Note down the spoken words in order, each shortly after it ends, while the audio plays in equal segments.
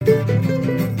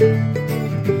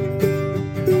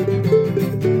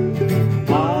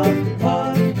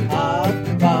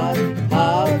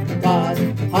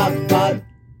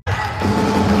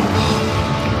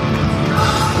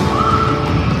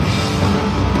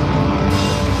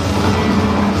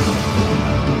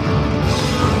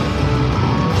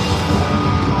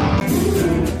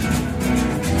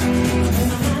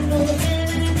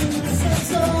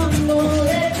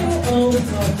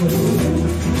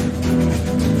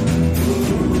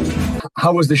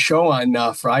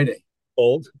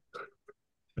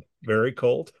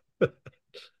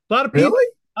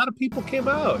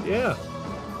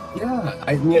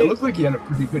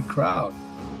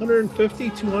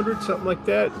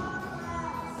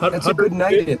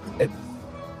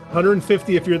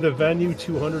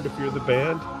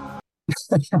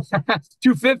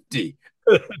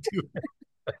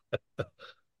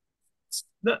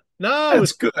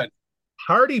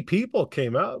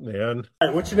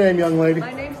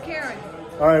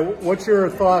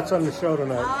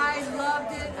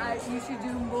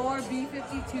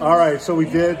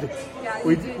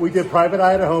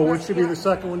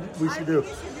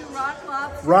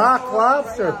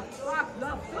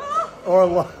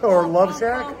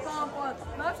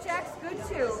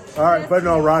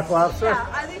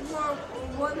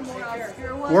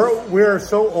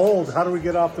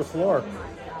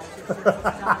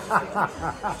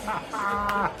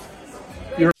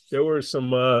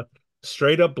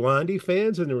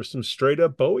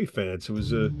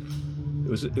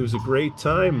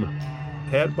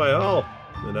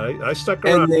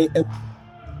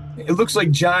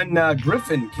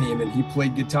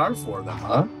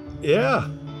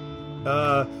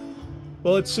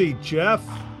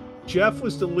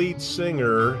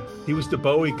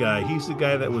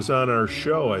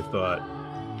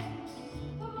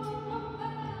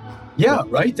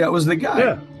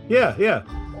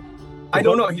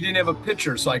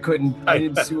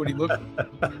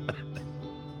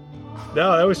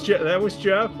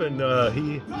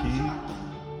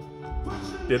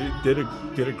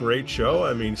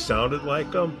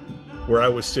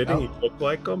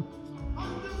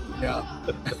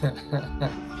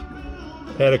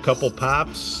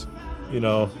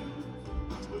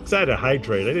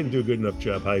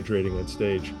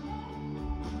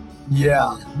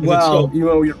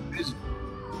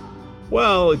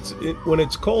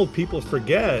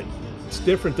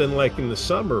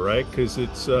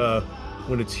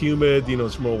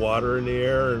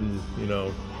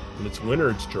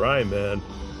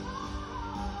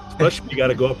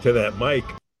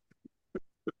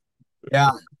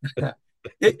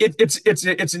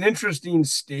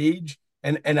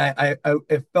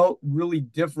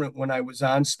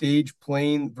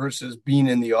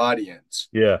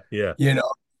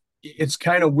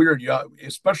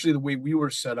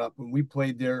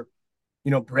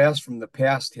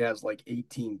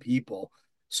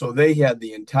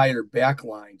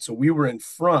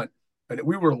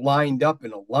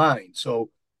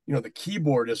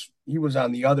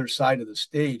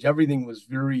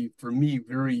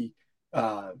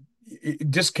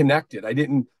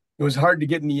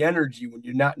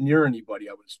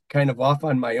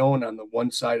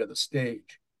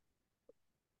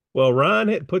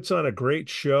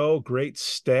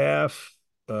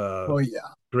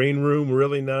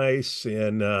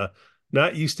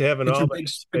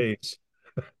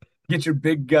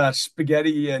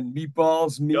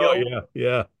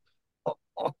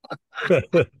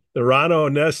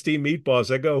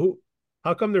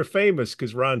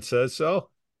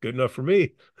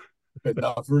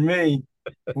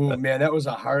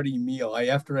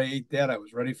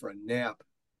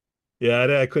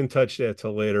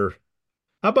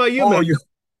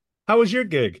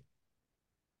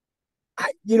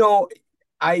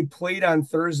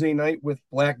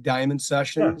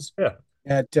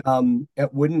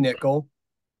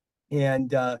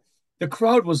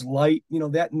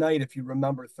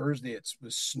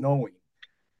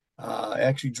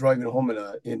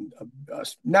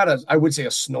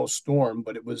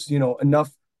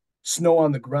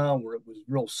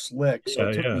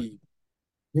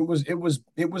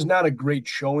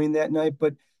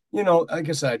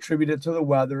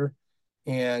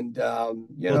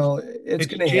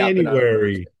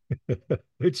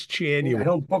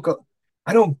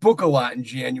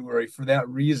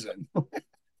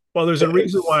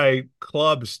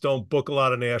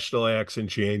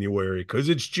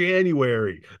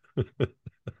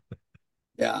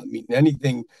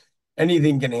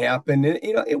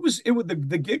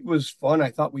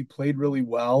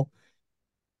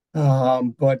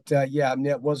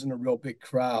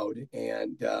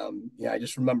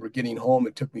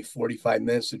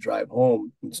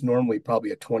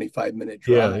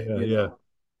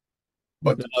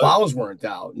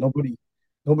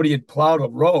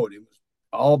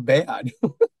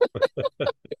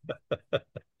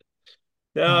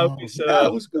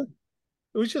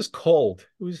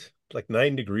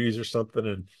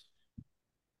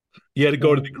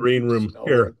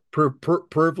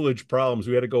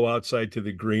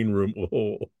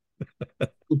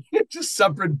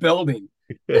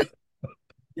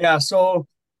Yeah, so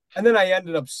and then I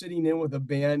ended up sitting in with a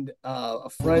band. A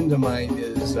friend of mine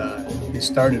is they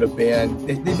started a band.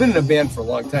 They've been in a band for a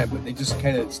long time, but they just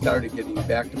kind of started getting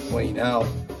back to playing out.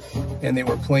 And they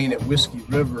were playing at Whiskey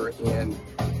River, and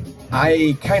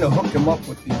I kind of hooked him up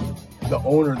with the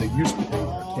owner that used to be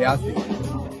there,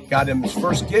 Kathy. Got him his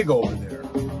first gig over there.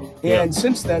 Yeah. And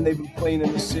since then, they've been playing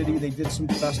in the city. They did some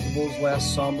festivals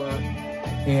last summer,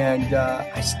 and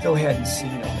I still hadn't seen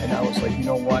him. And I was like, you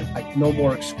know what? No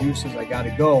more excuses. I got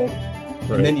to go.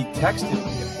 And then Right. he texted me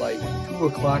at like 2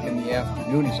 o'clock in the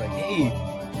afternoon. He's like, hey,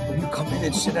 will you come in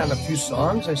and sit on a few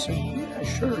songs? I said, yeah,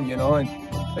 sure, And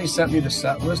they sent me the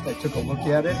set list. I took a look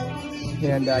at it,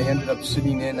 and I ended up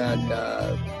sitting in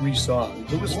on 3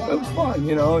 songs. It was fun,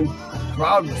 And the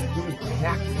crowd was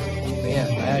packed for this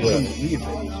band. I couldn't believe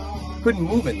it. Couldn't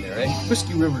move in there.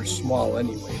 Whiskey River's small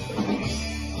anyway,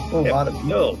 but a Yeah. lot of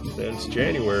No, people. man, it's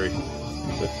January.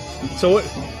 So what?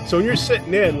 So when you're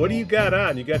sitting in, what do you got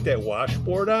on? You got that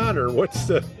washboard on, or what's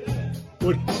the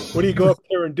what? What do you go up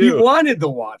there and He do? wanted the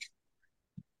watch.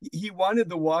 He wanted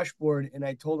the washboard, and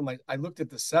I told him I looked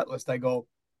at the set list. I go,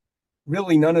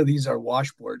 really, none of these are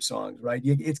washboard songs, right?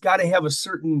 It's got to have a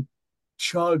certain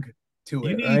chug to You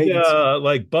it, need right? It's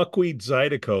like buckwheat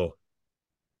Zydeco.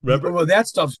 Remember? well, that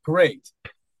stuff's great.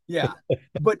 Yeah.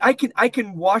 But I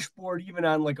can washboard even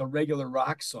on like a regular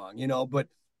rock song,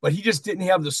 but he just didn't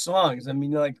have the songs. I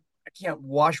mean, like I can't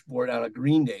washboard on a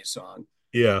Green Day song.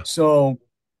 Yeah. So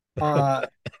uh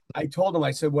I told him,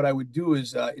 I said what I would do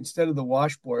is instead of the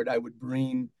washboard, I would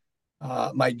bring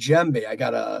my djembe. I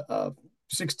got a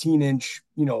 16-inch,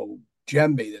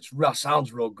 djembe that's real,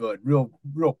 sounds real good,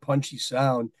 real punchy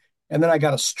sound. And then I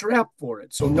got a strap for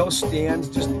it. So no stands,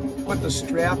 just put the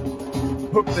strap,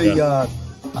 hook Yeah. the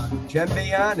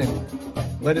djembe on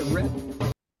and let it rip.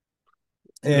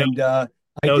 Now, And I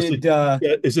now did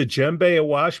is it djembe a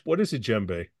wash? What is a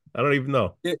djembe? I don't even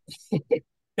know. it,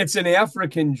 it's an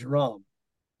African drum.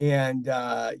 And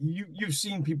you've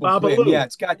seen people play them. Yeah,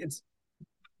 Babalu. it's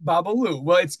Babalu.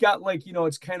 Well, it's got like,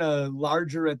 it's kind of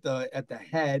larger at the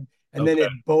head, and then Okay.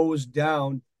 it bows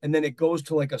down, and then it goes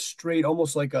to like a straight,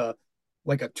 almost like a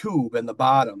tube in the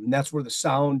bottom. And that's where your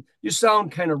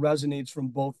sound kind of resonates from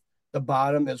both the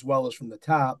bottom as well as from the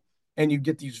top. And you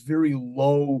get these very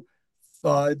low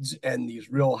thuds and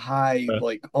these real high, Uh,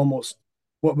 like almost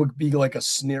what would be like a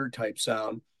snare type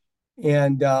sound.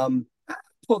 And I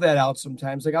pull that out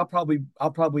sometimes. Like I'll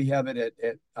probably have it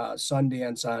at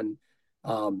Sundance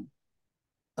um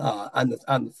on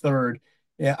the third.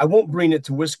 Yeah, I won't bring it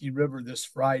to Whiskey River this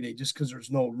Friday just because there's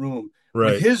no room. With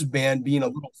right. his band being a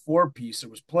little four-piece, there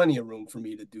was plenty of room for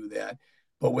me to do that.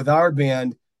 But with our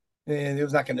band, it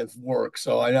was not going to work.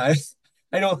 So I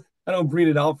don't bring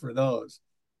it out for those.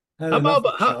 I had How enough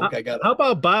about junk. I got to how about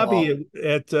haul. Bobby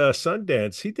at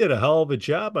Sundance? He did a hell of a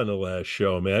job on the last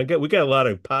show, man. We got a lot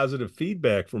of positive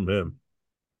feedback from him.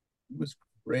 It was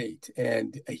great,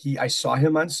 and I saw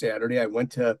him on Saturday. I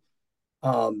went to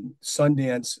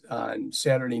Sundance on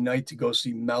Saturday night to go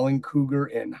see Melon Cougar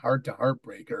and Heart to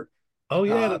Heartbreaker. Oh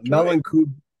yeah, that's right. Melon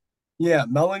Cougar, yeah,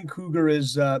 Melon Cougar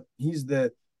is he's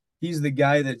the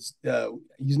guy that's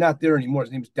he's not there anymore.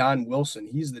 His name's Don Wilson.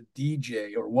 He's the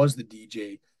DJ or was the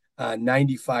DJ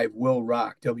 95 Will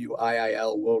Rock,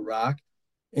 WIIL Will Rock.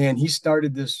 And he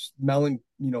started this Melon,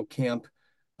 camp,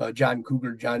 John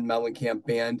Mellencamp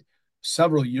band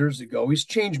several years ago. He's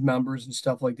changed members and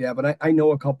stuff like that, but I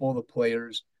know a couple of the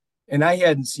players, and I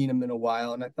hadn't seen him in a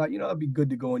while, and I thought, it'd be good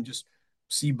to go and just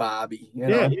see Bobby,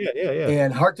 Yeah, yeah, yeah, yeah.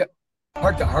 and Heart to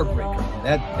Heartbreaker, man.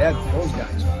 That those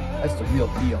guys, that's the real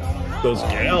deal. Those Um,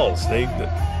 gals,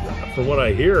 from what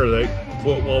I hear,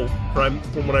 well, from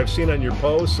what I've seen on your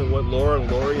posts and what Laura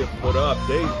and Lori have put up,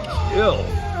 kill.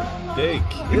 They you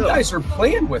kill. guys are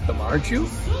playing with them, aren't you?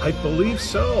 I believe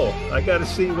so. I got to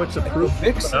see what's I know approved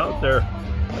Vixen. out there.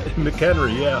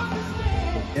 McHenry, yeah.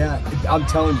 Yeah, I'm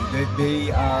telling you,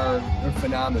 they're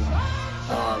phenomenal.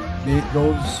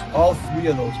 All three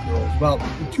of those girls. Well,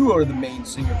 the two are the main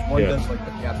singers. One Yeah. does like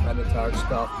the Cat Benatar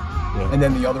stuff, Yeah. and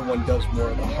then the other one does more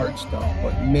of the heart stuff.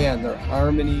 But man, their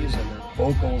harmonies and their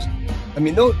vocals. I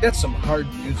mean, that's some hard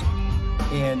music,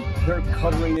 and they're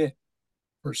covering it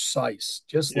precise,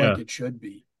 just Yeah. like it should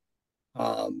be.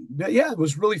 But yeah, it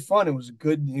was really fun. It was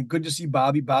good to see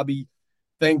Bobby. Bobby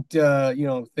thanked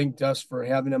us for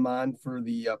having him on for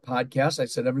the podcast. I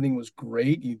said everything was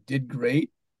great. You did great,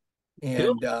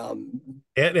 Kill. and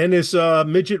And his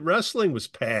midget wrestling was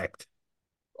packed.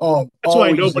 oh, That's why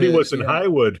always nobody was is. in Yeah,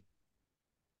 Highwood.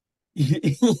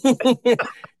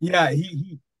 yeah.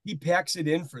 He packs it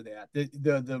in for that.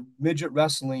 The midget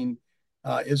wrestling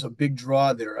is a big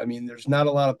draw there. I mean, there's not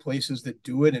a lot of places that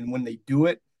do it, and when they do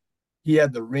it, he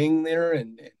had the ring there,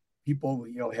 and people,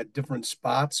 had different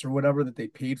spots or whatever that they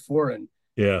paid for, and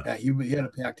Yeah. he had a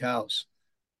packed house.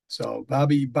 So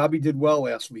Bobby did well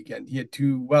last weekend. He had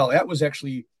two. Well, that was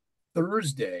actually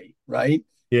Thursday, right?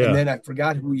 And Yeah. then I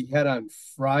forgot who he had on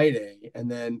Friday, and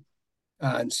then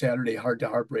on Saturday, Heart to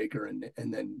Heartbreaker, and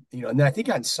then and then I think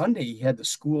on Sunday he had the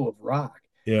School of Rock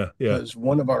Yeah. Yeah. because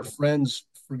one of our friends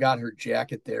forgot her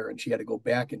jacket there, and she had to go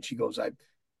back, and she goes, I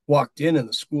walked in and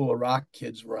the School of Rock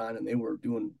kids were on, and they were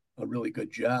doing a really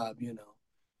good job.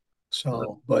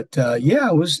 So, but yeah,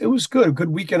 it was good. A good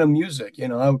weekend of music.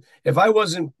 If I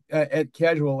wasn't at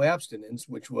Casual Abstinence,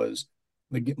 which was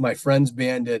my friend's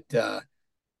band at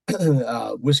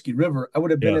Whiskey River, I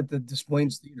would have been Yeah. at the Des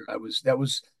Plaines Theater. That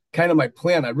was kind of my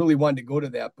plan. I really wanted to go to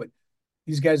that, but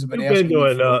these guys have been You've been asking me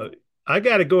doing, for. I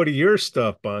got to go to your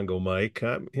stuff, Bongo Mike.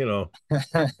 Uh,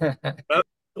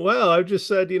 well, I've just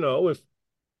said, if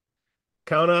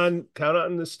count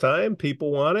on this time,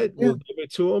 people want it, Yeah, we'll give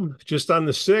it to them. Just on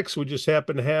the 6th, we just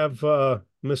happen to have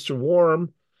Mr.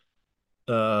 Warm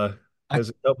uh I has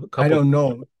a couple, I couple. don't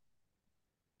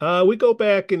know. We go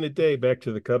back in the day, back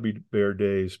to the Cubby Bear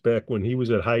days, back when he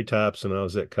was at High Tops and I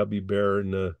was at Cubby Bear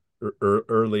in the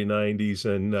early 90s,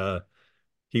 and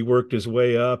he worked his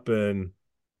way up, and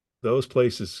those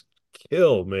places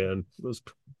kill, man. Those Is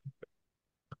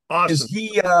awesome.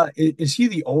 he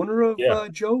the owner of Yeah.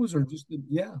 Joe's or just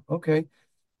yeah, okay.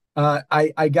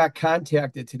 I got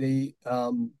contacted today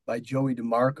by Joey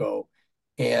DeMarco,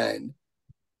 and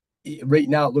right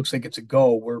now it looks like it's a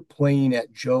go. We're playing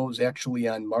at Joe's actually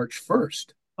on March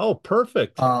 1st. Oh,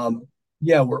 perfect.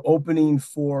 Yeah, we're opening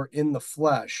for In the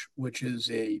Flesh, which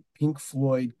is a Pink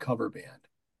Floyd cover band.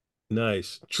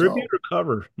 Nice. Tribute So or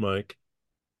cover, Mike?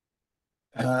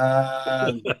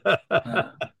 uh, uh,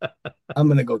 I'm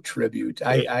gonna go tribute.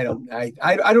 I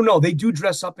don't know. They do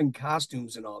dress up in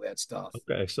costumes and all that stuff.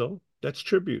 Okay, so that's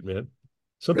tribute, man.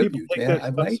 Some people Tribute, take man. that I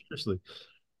stuff like seriously.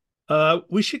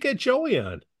 We should get Joey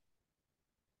on.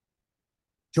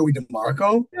 Joey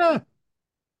DeMarco. Yeah,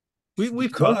 We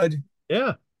we've talked. could.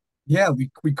 Yeah. Yeah, we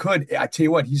could. I tell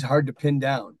you what, he's hard to pin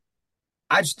down.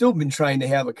 I've still been trying to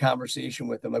have a conversation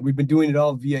with him. We've been doing it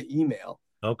all via email.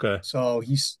 Okay. So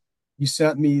he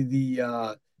sent me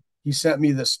the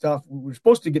stuff. We were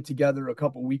supposed to get together a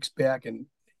couple weeks back, and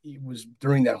it was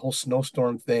during that whole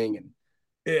snowstorm thing, and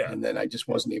Yeah. and then I just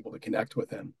wasn't able to connect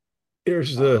with him.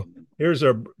 Here's the Um, here's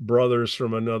our brothers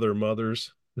from another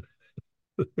mother's.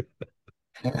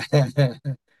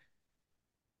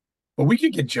 but we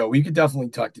could get Joe. We could definitely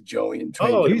talk to Joey and try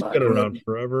and Oh, get him he's on. been around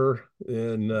forever.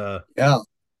 And Yeah,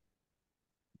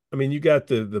 I mean, you got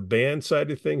the band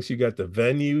side of things, you got the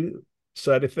venue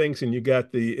side of things, and you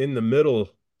got the in the middle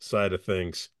side of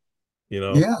things. You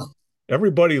know, yeah,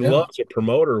 everybody yeah, loves a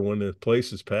promoter when the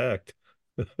place is packed.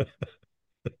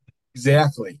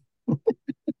 exactly.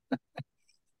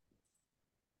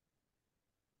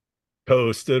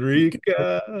 Costa We can,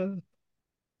 Rica.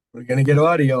 we're gonna get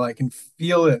audio. I can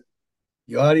feel it.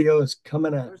 The audio is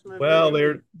coming out. Where's my Well,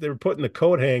 video? they're putting the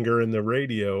coat hanger in the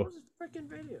radio. Where's the freaking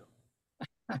video?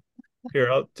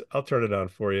 Here, I'll turn it on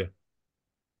for you.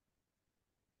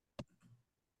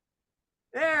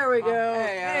 There we go.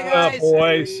 Hey, What up, guys.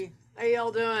 boys? How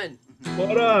y'all doing?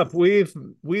 What up? We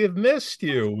have missed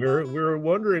you. We're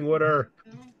wondering what our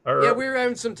Yeah, we were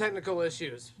having some technical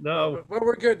issues. no, But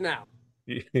we're good now.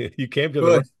 you came to the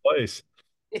Good. right place.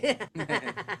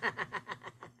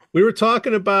 We were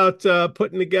talking about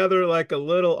putting together like a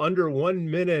little under 1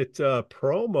 minute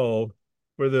promo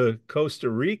for the Costa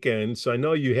Ricans. I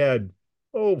know you had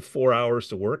 4 hours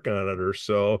to work on it or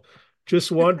so.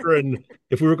 Just wondering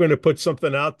if we were going to put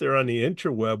something out there on the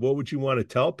interweb, what would you want to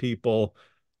tell people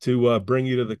to bring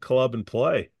you to the club and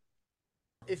play?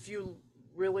 If you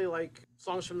really like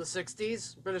songs from the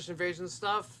 60s, British invasion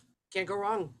stuff, can't go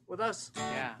wrong with us.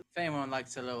 Yeah, if anyone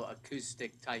likes a little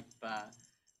acoustic type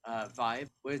vibe,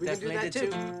 we're We can do definitely that the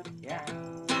too. two.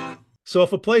 Yeah. So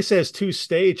if a place has two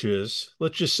stages,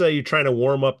 let's just say you're trying to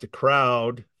warm up the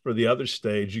crowd for the other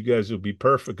stage, you guys would be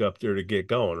perfect up there to get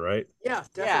going, right? Yeah,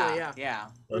 definitely, yeah. Yeah.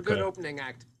 We're a good Okay. opening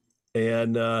act.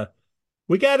 And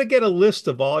we got to get a list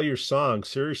of all your songs,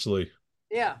 seriously.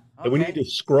 Yeah. And we need to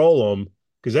scroll them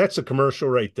because that's a commercial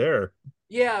right there.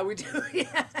 Yeah, we do.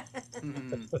 Yeah.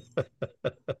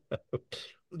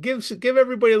 Give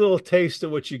everybody a little taste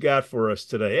of what you got for us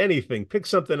today. Anything. Pick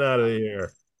something out of the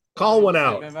air. Call one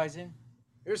out.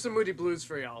 Here's some Moody Blues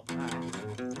for y'all.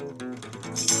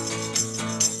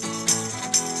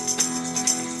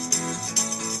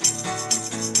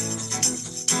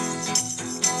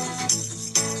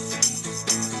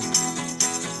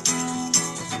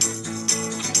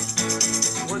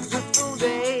 Wonderful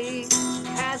day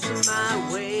passing by.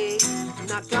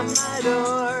 knock on my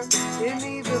door, and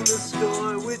even the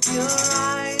store with your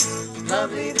eyes.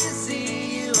 Lovely to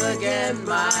see you again,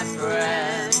 my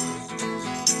friend.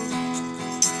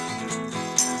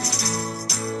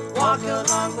 Walk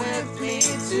along with me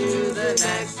to the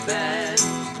next bend.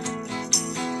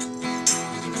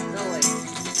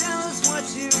 Tell us what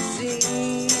you've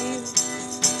seen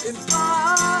in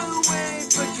faraway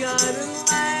forgotten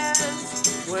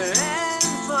lands, where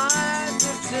empires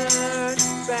have turned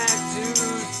back to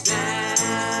sand.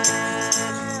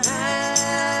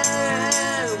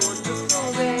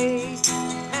 Wonderful day,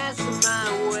 passing my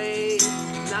way,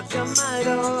 knock on my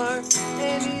door,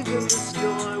 and even the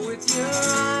store with your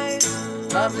eyes.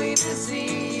 Lovely to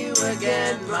see you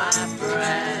again, my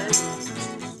friend.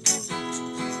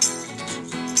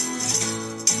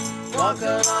 Walk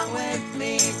along with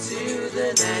me to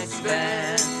the next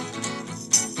bend.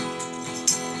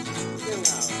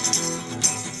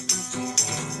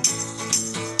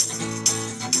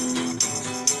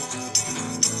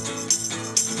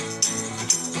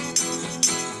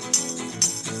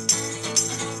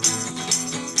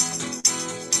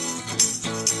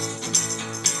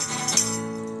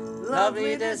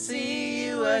 Lovely to see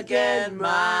you again,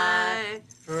 my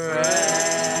friend.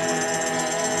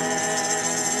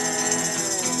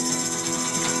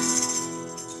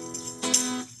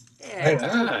 Right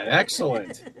on.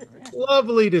 Excellent.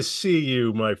 Lovely to see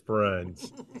you, my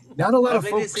friends. Not a lot of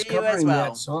Lovely to folks see you as covering well.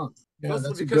 that song. Yeah, Mostly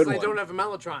that's a because good I one. don't have a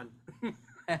Mellotron.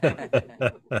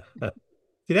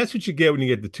 See, that's what you get when you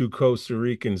get the two Costa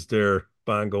Ricans there,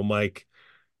 Bongo Mike.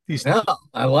 These Yeah,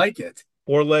 I like it.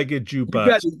 four-legged You jukebox,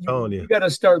 got I'm telling you you. got to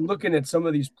start looking at some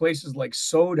of these places like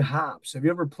Sode Hops. Have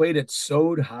you ever played at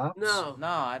Sode Hops? No. No,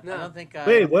 I No. don't think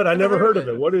Wait, what? I never heard of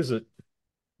it. it. What is it?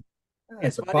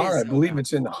 It's a What bar. is I believe Sode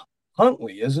it's in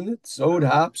Huntley, isn't it? Sode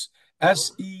Hops.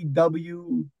 SEWED,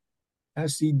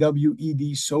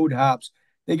 Sode Hops.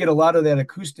 They get a lot of that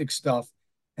acoustic stuff.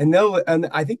 And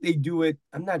I think they do it.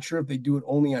 I'm not sure if they do it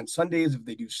only on Sundays, if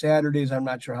they do Saturdays. I'm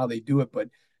not sure how they do it, but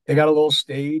they got a little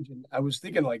stage. And I was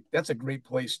thinking like that's a great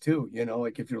place too,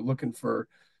 like if you're looking for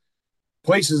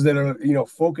places that are,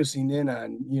 focusing in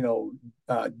on,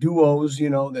 duos,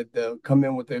 that come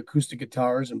in with the acoustic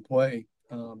guitars and play.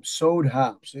 Sode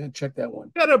Hops. Yeah, check that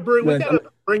one. We Yeah,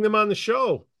 gotta bring them on the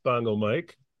show, Bongo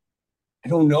Mike. I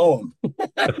don't know them.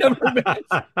 I've never met.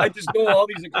 I just know all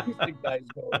these acoustic guys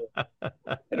go there.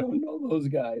 I don't know those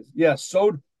guys. Yeah,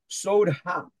 Sode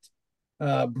Hopped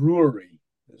Brewery.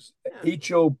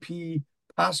 HOP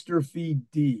apostrophe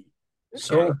D.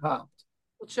 Sode Hopped.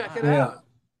 We'll check it Yeah. out.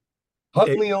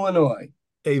 Huntley, Illinois.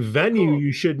 A venue Cool.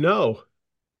 you should know.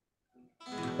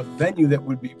 A venue that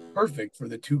would be perfect for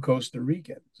the two Costa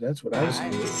Ricans. That's what I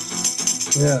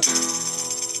see. Yeah.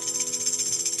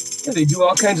 Yeah, they do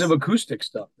all kinds of acoustic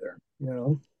stuff there.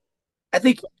 I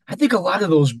think a lot of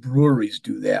those breweries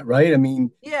do that, right? I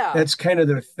mean, Yeah. that's kind of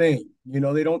their thing. They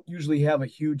don't usually have a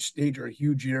huge stage or a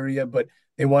huge area, but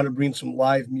they want to bring some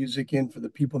live music in for the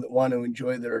people that want to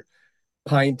enjoy their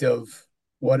pint of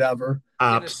whatever.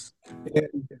 Hops.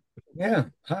 And, yeah,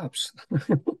 hops.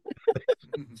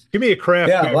 Give me a craft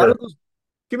Yeah, beer. a lot of those.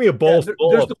 Give me a bowl Yeah,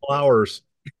 full of flowers.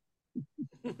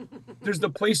 There's the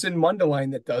place in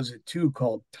Mundelein that does it too,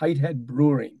 called Tighthead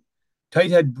Brewing.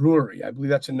 Tighthead Brewery. I believe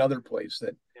that's another place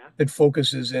that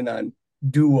focuses in on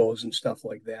duos and stuff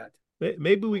like that.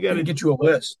 Maybe we got to get you a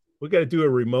list. We got to do a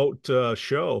remote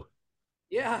show.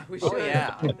 Yeah, we should. Oh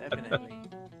yeah, definitely.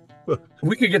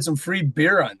 We could get some free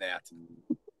beer on that.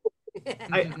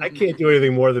 I can't do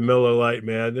anything more than Miller Lite,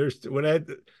 man.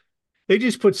 They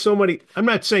just put so many. I'm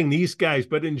not saying these guys,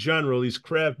 but in general, these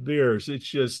craft beers, it's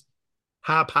just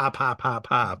hop, hop, hop, hop,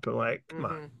 hop. I'm like, come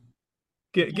on,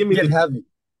 give me Get heavy.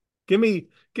 give me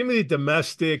the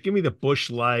domestic, give me the Busch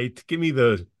Light,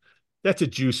 that's a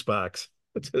juice box.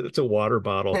 It's a water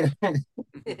bottle.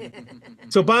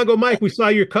 So Bongo Mike, we saw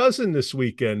your cousin this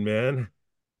weekend, man.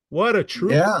 What a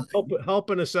treat! Yeah.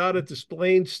 Helping us out at the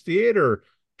Plains Theater,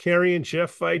 carrying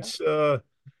Jeff Fight's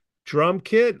drum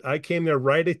kit. I came there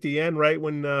right at the end, right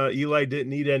when Eli didn't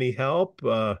need any help.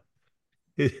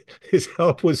 His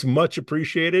help was much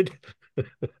appreciated.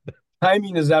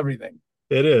 Timing is everything.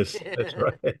 It is. That's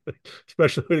right.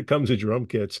 Especially when it comes to drum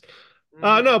kits.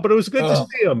 No, but it was good to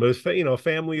see him. It was, a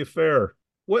family affair.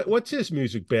 What's his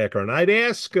music background? I'd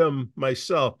ask him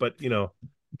myself, but I'm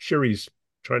sure he's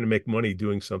trying to make money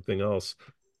doing something else.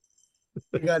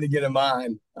 You got to get him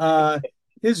on.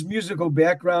 His musical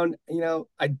background,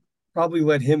 I'd probably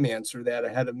let him answer that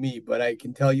ahead of me, but I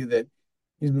can tell you that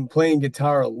he's been playing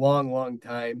guitar a long, long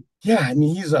time. Yeah, I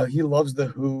mean, he loves the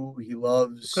Who, he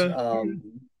loves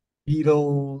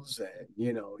Beatles,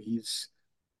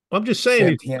 and I'm just saying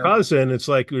he's your Santana. cousin. It's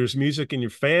like there's music in your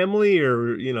family,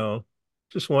 or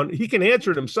just one. He can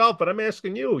answer it himself, but I'm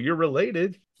asking you. You're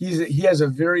related. He has a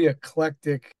very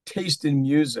eclectic taste in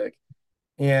music,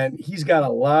 and he's got a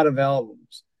lot of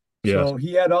albums. Yes. So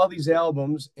he had all these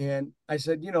albums, and I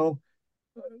said, you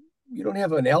don't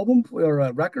have an album or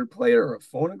a record player or a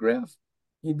phonograph?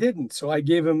 He didn't. So I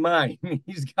gave him mine.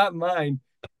 He's got mine.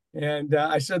 And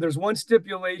I said, there's one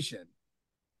stipulation.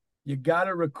 You got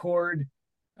to record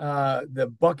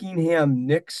the Buckingham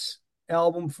Nicks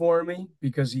album for me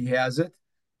because he has it.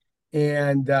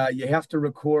 And you have to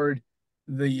record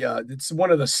it's one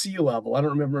of the Sea Level. I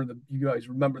don't remember you guys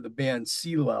remember the band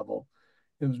Sea Level.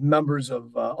 It was members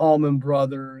of Allman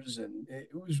Brothers, and it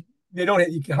was they don't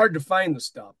have, hard to find the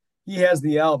stuff. He has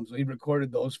the albums, so he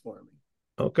recorded those for me.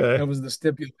 Okay. That was the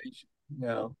stipulation.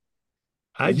 No,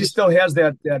 I he just still has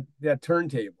that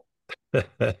turntable.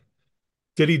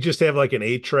 did he just have like an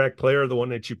 8-track player, the one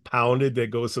that you pounded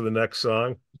that goes to the next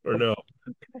song, or no?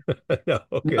 No.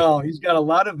 Okay. No, he's got a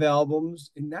lot of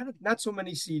albums and not so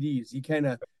many CDs. He kind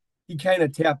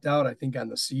of tapped out, I think, on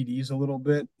the CDs a little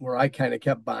bit, where I kind of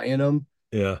kept buying them.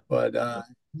 Yeah. But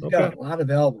he's Okay. got a lot of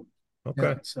albums. Okay.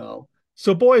 Yeah, so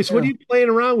So, boys, what are yeah. you playing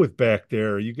around with back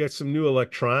there? You got some new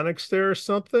electronics there or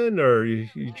something, or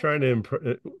you trying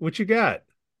to what you got?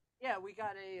 Yeah, we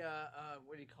got a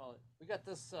what do you call it? We got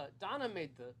this. Donna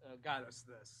made got us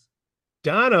this.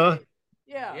 Donna?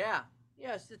 Yeah. Yeah.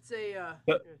 Yes, it's a. Uh,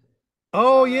 It's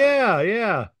oh our. yeah,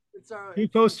 yeah. It's our. You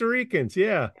Costa Ricans,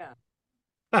 yeah. Yeah.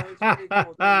 So it's pretty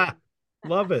cool thing.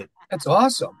 Love it. That's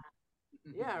awesome.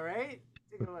 Yeah. Right.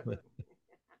 Take a look.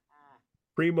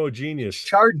 Primo genius.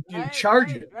 You Right,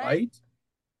 charge right, it, right. right?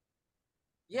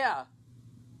 Yeah.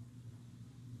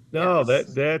 No,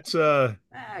 Yes. that's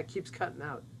It keeps cutting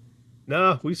out.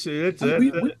 no, we see it.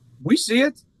 We see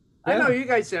it. I know Yeah. you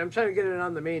guys see it. I'm trying to get it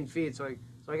on the main feed, so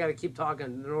I got to keep talking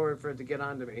in order for it to get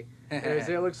onto me.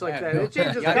 It looks like that. It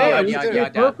changes Yeah, Yeah, colors we yeah, see too. yeah.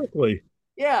 it perfectly.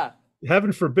 Yeah.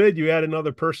 Heaven forbid you add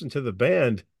another person to the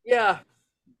band. Yeah.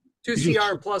 Two You just-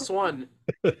 CR plus one.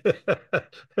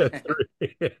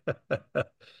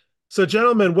 So,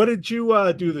 gentlemen, what did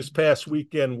you do this past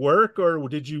weekend? Work, or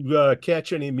did you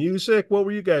catch any music? What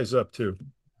were you guys up to?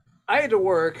 I had to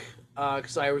work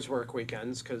because I always work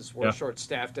weekends because we're Yeah.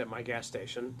 short-staffed at my gas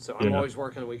station. So I'm Yeah. always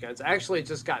working weekends. I actually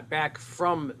just got back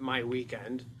from my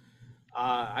weekend.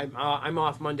 I'm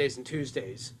off Mondays and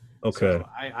Tuesdays. Okay. So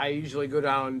I usually go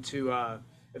down to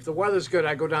if the weather's good,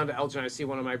 I go down to Elgin. I see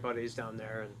one of my buddies down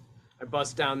there, and I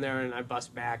bust down there and I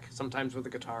bust back. Sometimes with a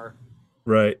guitar.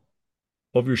 Right.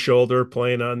 Over your shoulder,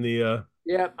 playing on the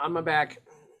Yep, on my back.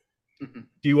 do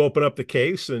you open up the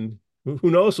case and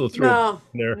who knows, we'll throw No, it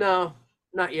in there. no,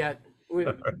 not yet.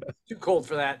 Too cold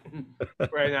for that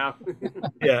right now.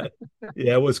 Yeah.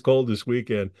 Yeah, it was cold this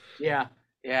weekend. Yeah,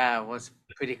 Yeah, it was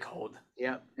pretty cold.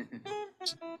 yep,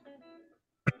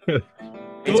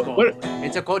 It's cold. What-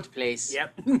 It's a cold place.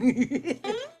 yep.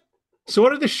 So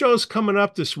what are the shows coming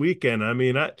up this weekend? I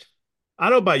mean, I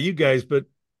don't know about you guys, but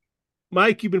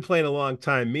Mike, you've been playing a long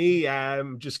time. Me,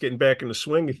 I'm just getting back in the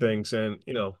swing of things, and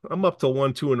I'm up till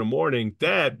 1, 2 in the morning.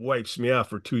 That wipes me out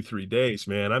for 2, 3 days,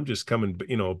 man. I'm just coming,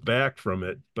 back from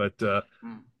it. But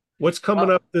what's coming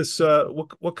Well- up this?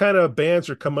 What kind of bands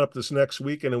are coming up this next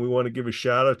weekend, and we want to give a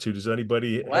shout out to? Does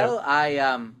anybody? Well,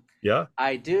 Yeah,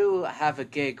 I do have a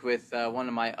gig with one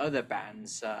of my other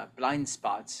bands, Blind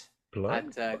Spot,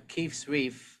 Blind? at Keith's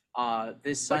Reef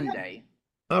this Sunday.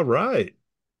 All right.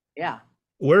 Yeah,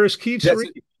 Where is Keith's That's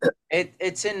Reef?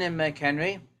 it's in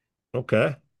McHenry,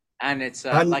 Okay. and it's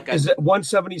like a. Is it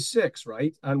 176,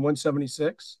 right? On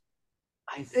 176?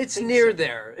 I It's think near so.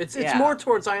 there. It's Yeah. more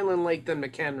towards Island Lake than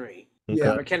McHenry.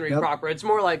 Yeah. McHenry Yep. proper. It's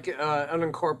more like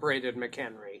unincorporated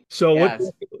McHenry. So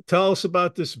Yes. tell us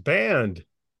about this band.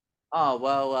 Oh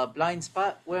well, Blind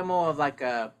Spot. We're more of like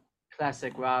a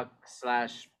classic rock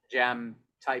 / jam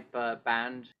type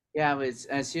band. Yeah,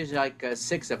 it's usually like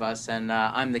 6 of us, and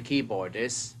I'm the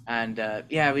keyboardist. And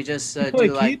yeah, we just Play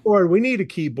do like keyboard. We need a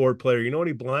keyboard player. You know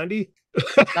any Blondie?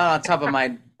 not on top of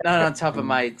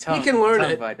my tongue. can learn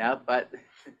tongue it. right now, but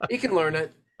You can learn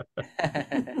it.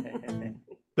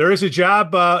 There is a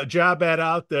job ad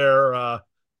out there.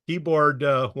 Keyboard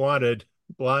wanted.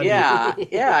 Blondie.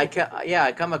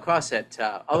 I come across it.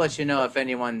 I'll let you know if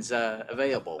anyone's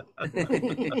available.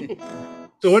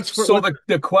 So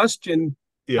The question,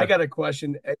 Yeah. I got a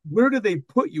question. Where do they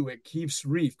put you at Keith's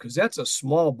Reef? Because that's a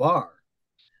small bar.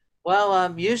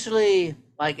 Well, usually,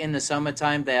 like in the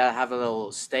summertime, they have a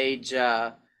little stage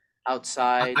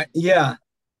outside. Yeah.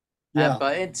 Yeah.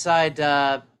 But inside,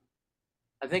 I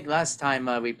think last time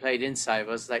we played inside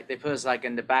was like they put us like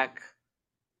in the back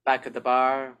back at the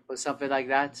bar or something like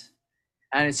that.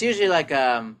 And it's usually like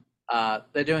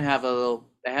they don't have a little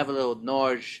they have a little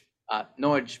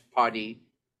Norge party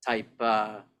type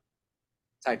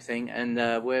type thing, and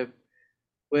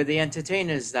we're the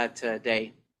entertainers that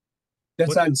day.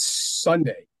 That's What on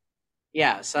Sunday.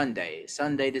 Yeah, Sunday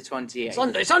the 28th.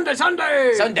 Sunday, Sunday,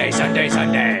 Sunday.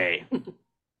 Sunday.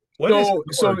 what is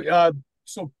So Korg?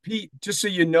 so Pete, just so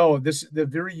you know, this the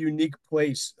very unique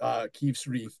place, Keefe's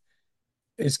Reef.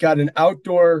 It's got an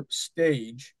outdoor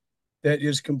stage that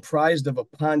is comprised of a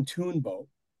pontoon boat.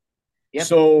 Yep.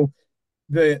 So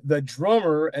the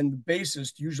drummer and the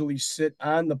bassist usually sit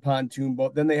on the pontoon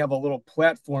boat. Then they have a little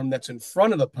platform that's in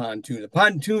front of the pontoon. The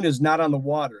pontoon is not on the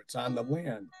water; it's on the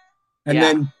land. And Yeah.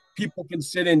 then people can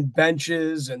sit in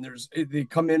benches, and they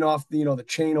come in off the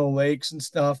Chano lakes and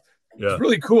stuff. Yeah. It's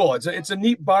really cool. It's a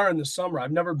neat bar in the summer.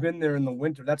 I've never been there in the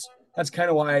winter. That's kind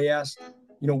of why I asked,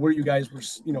 where you guys were,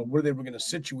 where they were going to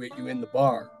situate you in the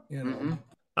bar. Mhm.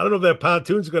 I don't know if that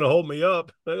pontoon's going to hold me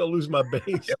up. I'm going to lose my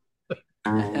base.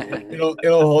 It'll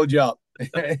hold you up.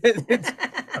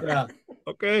 Yeah.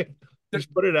 Okay.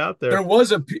 Just put it out there.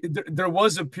 There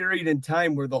was a period in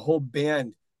time where the whole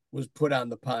band was put on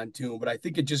the pontoon, but I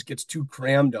think it just gets too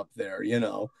crammed up there.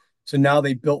 So now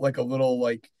they built like a little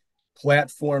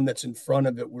platform that's in front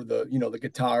of it where the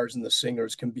guitars and the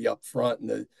singers can be up front,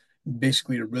 and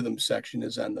basically the rhythm section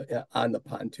is on the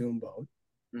pontoon boat.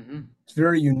 Mhm. It's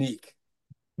very unique.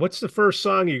 What's the first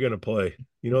song you're going to play?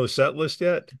 You know the set list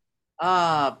yet?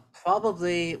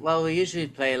 Probably. Well, we usually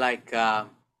play like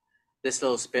this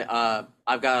little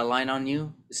I've got a line on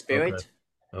you, the spirit,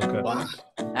 Okay. Wow.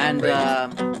 and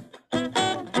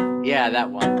yeah, that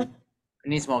one. It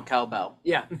needs more cowbell.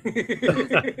 Yeah.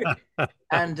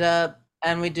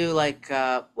 And we do like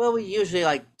we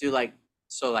usually do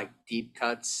deep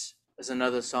cuts. There's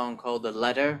another song called The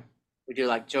Letter. We do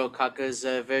like Joe Cocker's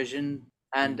version,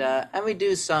 and we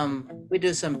do some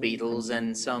Beatles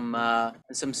and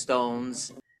some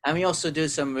Stones, and we also do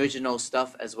some original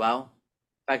stuff as well.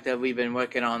 In fact, we've been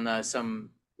working on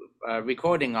some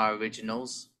recording our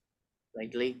originals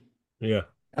lately. Yeah.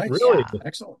 Nice. Really? Yeah.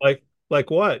 Excellent. Like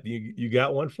what? You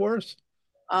got one for us?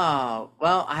 Oh,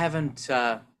 well, I haven't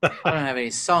I don't have any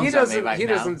songs He on me doesn't. right He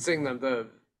now. doesn't sing them.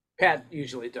 Pat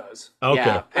usually does. Okay.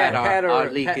 Yeah, Pat, Pat our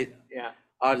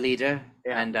leader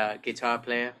Yeah. and guitar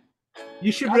player.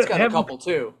 You should Scott's got a have couple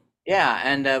too. Yeah,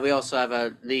 and we also have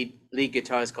a lead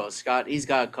guitarist called Scott. He's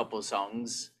got a couple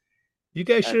songs. you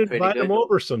guys should pretty invite good. him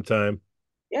over sometime.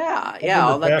 Yeah, them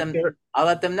I'll let back them. there. I'll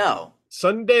let them know.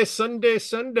 Sunday. Sunday, What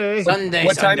time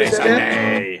Sunday, is it at?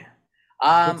 Sunday.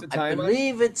 What's the I time on?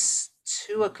 believe it's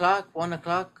 2 o'clock, 1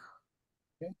 o'clock.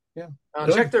 Yeah.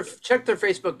 Good. Check their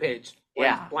Facebook page.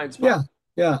 Yeah. Blind Spot.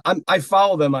 Yeah. I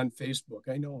follow them on Facebook.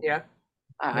 I know. Yeah.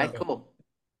 All right, Yeah. cool.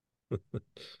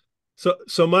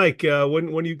 So Mike,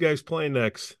 when are you guys playing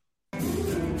next?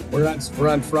 We're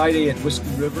on Friday at Whiskey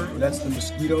River. That's the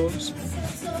Mosquitoes.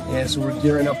 And so we're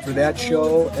gearing up for that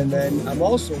show. And then I'm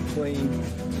also playing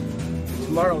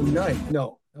tomorrow night.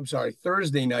 No, I'm sorry,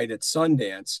 Thursday night at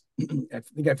Sundance. I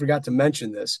think I forgot to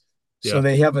mention this. So Yeah.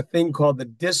 they have a thing called the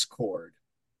Discord.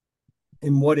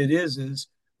 And what it is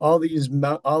all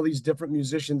these different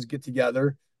musicians get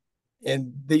together,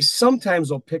 and they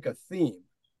sometimes will pick a theme.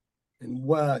 And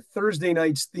Thursday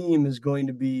night's theme is going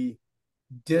to be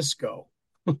disco.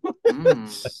 Mm.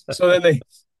 So then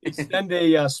they send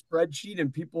a spreadsheet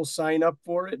and people sign up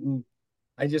for it. And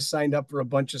I just signed up for a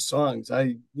bunch of songs.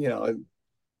 It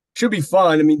should be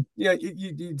fun. I mean,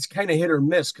 it's kind of hit or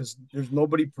miss because there's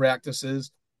nobody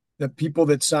practices. The people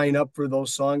that sign up for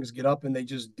those songs get up and they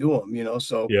just do them,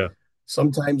 so Yeah.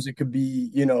 sometimes it could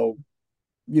be,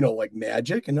 like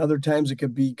magic, and other times it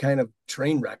could be kind of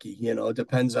train wrecky, it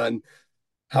depends on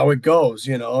how it goes,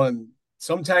 and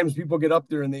sometimes people get up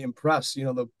there and they impress,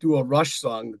 they'll do a Rush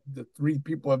song. The three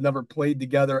people have never played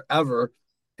together ever,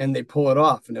 and they pull it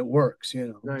off and it works,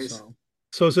 Nice. So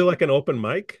So is it like an open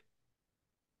mic?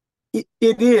 it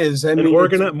is. I An mean, more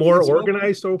it's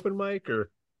organized open mic, or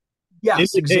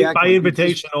yes, by exactly.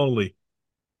 invitation only?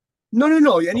 No.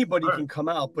 Anybody All right. can come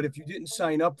out, but if you didn't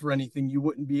sign up for anything, you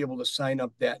wouldn't be able to sign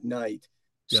up that night.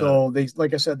 Got So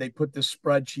like I said, they put this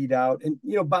spreadsheet out, and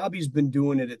Bobby's been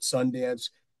doing it at Sundance.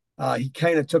 He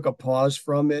kind of took a pause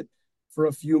from it for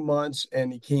a few months,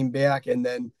 and he came back, and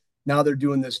then now they're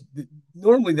doing this.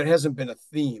 Normally, there hasn't been a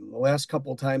theme. The last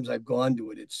couple of times I've gone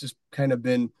to it, it's just kind of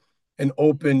been an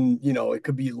open. It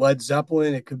could be Led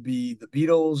Zeppelin, it could be the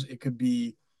Beatles, it could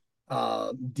be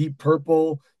Deep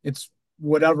Purple. It's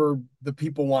whatever the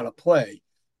people want to play.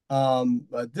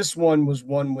 This one was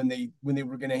one when they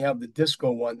were going to have the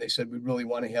disco one. They said we really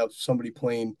want to have somebody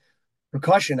playing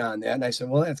percussion on that. And I said,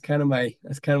 well, that's kind of my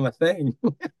thing.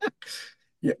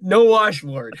 Yeah, no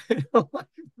washboard. No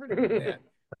washboard on that.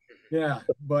 Yeah,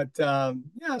 but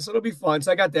yeah, so it'll be fun.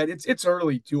 So I got that. It's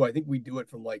early too. I think we do it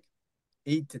from like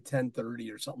 8 to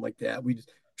 10:30 or something like that. We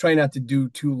just try not to do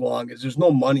too long because there's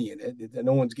no money in it.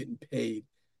 No one's getting paid.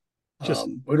 Just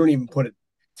We don't even put a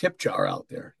tip jar out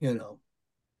there, you know.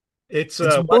 it's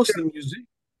It's watch, mostly music.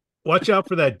 watch out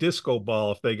for that disco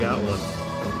ball if they got one.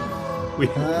 We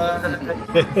I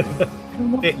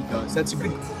don't know if he does. That's a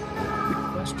good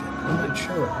question. I'm not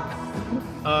sure.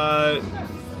 uh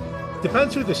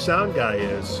depends who the sound guy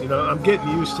is. You know, I'm getting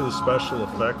used to the special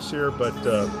effects here, but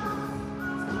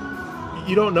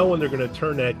you don't know when they're going to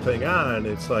turn that thing on.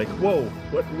 It's like, whoa,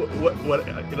 what?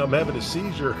 You know, I'm having a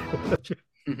seizure.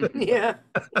 Yeah.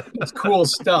 It's cool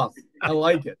stuff. I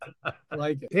like it. I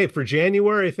like it. Hey, for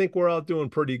January, I think we're all doing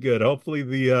pretty good. Hopefully,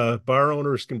 the bar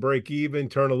owners can break even,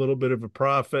 turn a little bit of a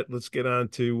profit. Let's get on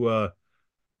to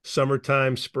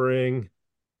summertime, spring,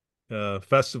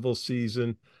 festival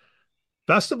season.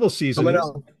 Festival season. Coming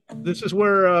out. This is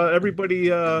where everybody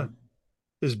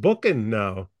is booking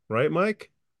now, right, Mike?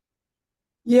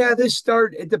 Yeah, they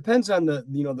start. It depends on the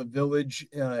village.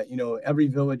 Every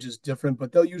village is different,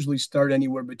 but they'll usually start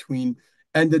anywhere between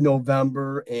end of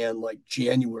November and like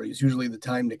January is usually the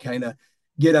time to kind of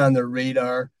get on their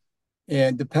radar.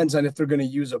 And depends on if they're going to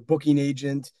use a booking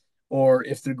agent or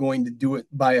if they're going to do it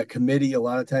by a committee. A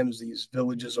lot of times these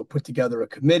villages will put together a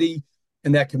committee,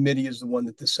 and that committee is the one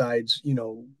that decides,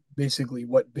 basically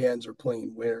what bands are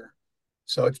playing where.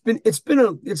 So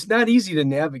it's not easy to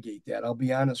navigate that. I'll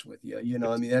be honest with you. I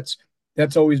mean,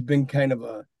 that's always been kind of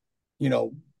a, you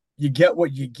know, you get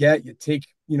what you get. You take,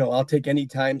 I'll take any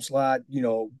time slot,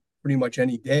 pretty much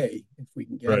any day if we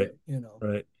can get Right. it.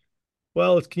 Right.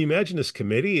 Well, can you imagine this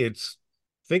committee?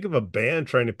 Think of a band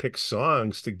trying to pick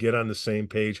songs to get on the same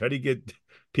page. How do you get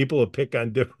people to pick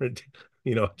on different,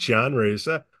 genres?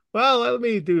 Well, let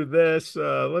me do this.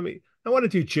 I want to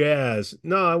do jazz.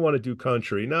 No, I want to do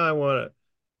country. No,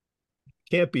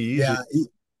 can't be easy. Yeah.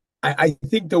 I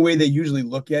think the way they usually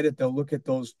look at it, they'll look at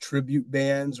those tribute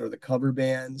bands or the cover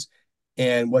bands.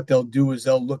 And what they'll do is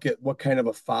they'll look at what kind of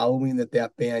a following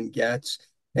that band gets.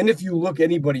 And if you look,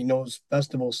 anybody knows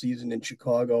festival season in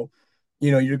Chicago,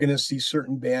 you're going to see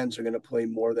certain bands are going to play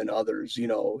more than others,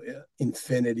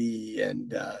 Infinity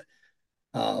and,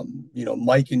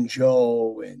 Mike and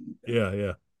Joe and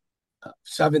Yeah.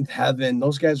 Seventh Heaven.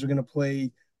 Those guys are going to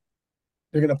play.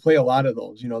 They're going to play a lot of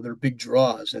those. They're big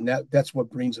draws, and that's what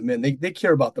brings them in. They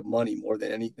care about the money more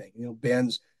than anything.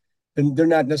 Bands, and they're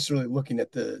not necessarily looking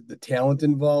at the talent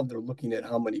involved. They're looking at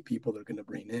how many people they're going to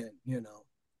bring in.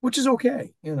 Which is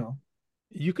okay.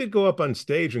 You could go up on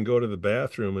stage and go to the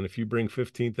bathroom, and if you bring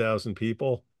 15,000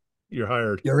 people, you're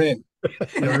hired. You're in.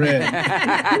 You're in.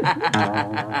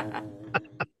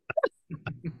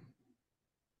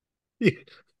 Yeah.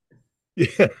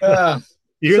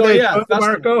 You hear So, that, yeah, joke,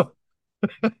 Marco?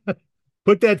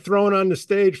 Put that throne on the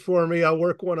stage for me. I'll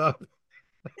work one up.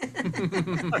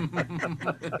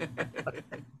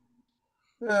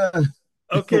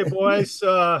 Okay, boys.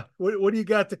 What do you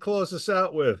got to close us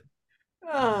out with?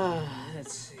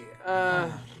 Let's see.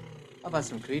 How about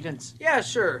some Credence? Yeah,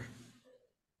 sure.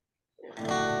 All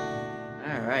right. All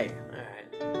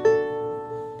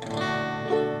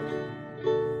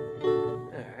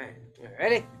right. You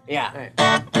ready? Yeah. All right.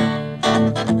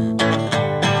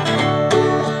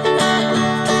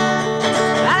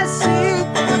 I see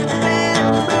the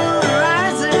moon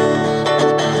rising.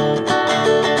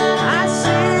 I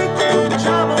see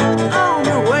trouble on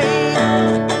the way.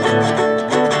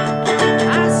 I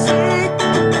see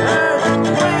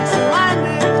earthquakes and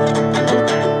lightning.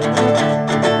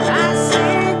 I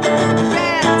see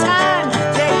bad times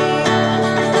today.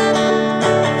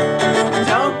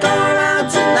 Don't go around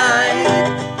tonight,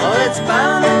 or it's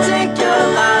bound to take your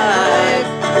life.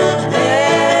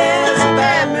 There's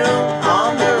bad news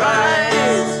on the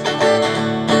rise.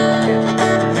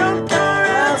 Don't go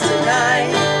around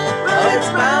tonight, or it's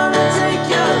bound to take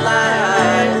your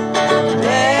life.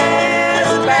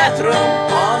 There's a bathroom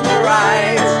on the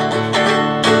rise.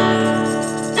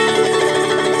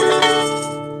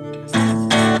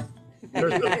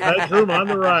 There's a bedroom on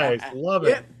the rise. Love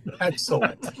it.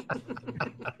 Excellent.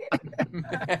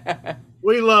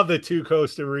 We love the two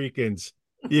Costa Ricans.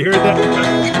 You hear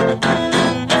that?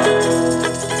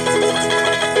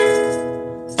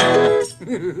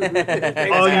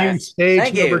 All you stage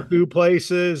Thank number you. 2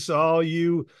 places, all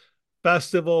you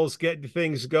festivals getting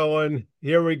things going.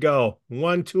 Here we go.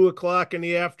 1, 2 o'clock in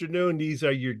the afternoon. These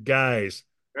are your guys.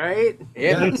 Right?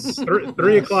 Yeah. Yes.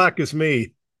 3 o'clock is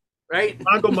me. Right?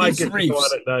 Uncle Mike Keith gets to go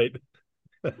Reeves. on at night.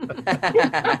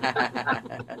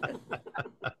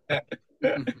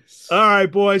 All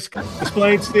right, boys.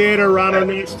 Explains Theater, Ronald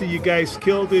Nasty, you guys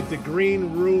killed it. The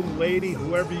Green Room Lady,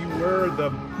 whoever you were,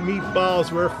 the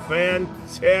meatballs were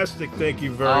fantastic. Thank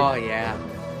you very Oh much. yeah.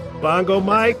 Bongo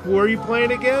Mike, where are you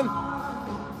playing again?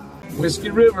 Whiskey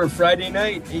River, Friday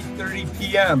night, 8:30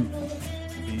 p.m.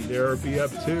 Be there or be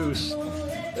obtuse.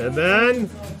 And then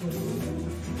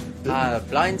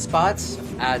Blind Spots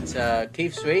at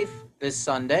Keith's Reef this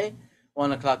Sunday,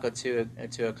 1 o'clock or 2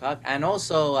 o'clock. And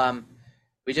also,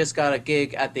 we just got a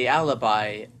gig at the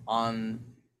Alibi on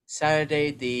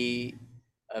Saturday, the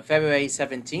February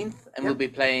 17th, and we'll be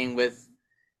playing with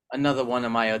another one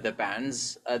of my other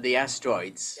bands, the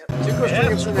Asteroids. Chico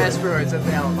Stringers from Asteroids at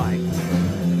the Alibi.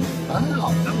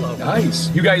 Wow, nice.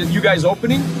 You guys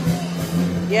opening?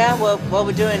 Yeah, well,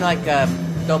 we're doing like a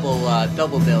double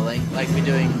billing. Like we're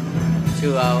doing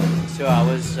 2 hours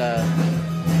with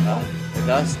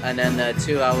us, and then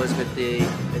 2 hours with the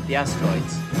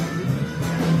Asteroids.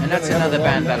 And that's another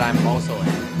band that I'm also in.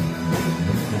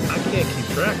 I can't keep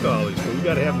track of all these, but we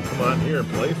got to have them come on here and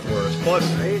play for us. Plus,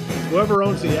 whoever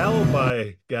owns the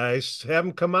Alibi, guys, have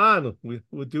them come on.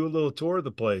 We'll do a little tour of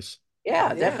the place.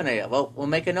 Yeah, definitely. Well, we'll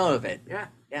make a note of it. Yeah.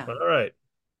 All right.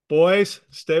 Boys,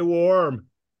 stay warm.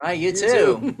 Right, you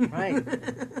too. Right.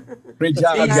 Great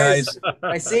job, guys.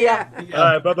 I see ya. All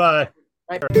right, bye-bye.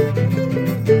 Bye.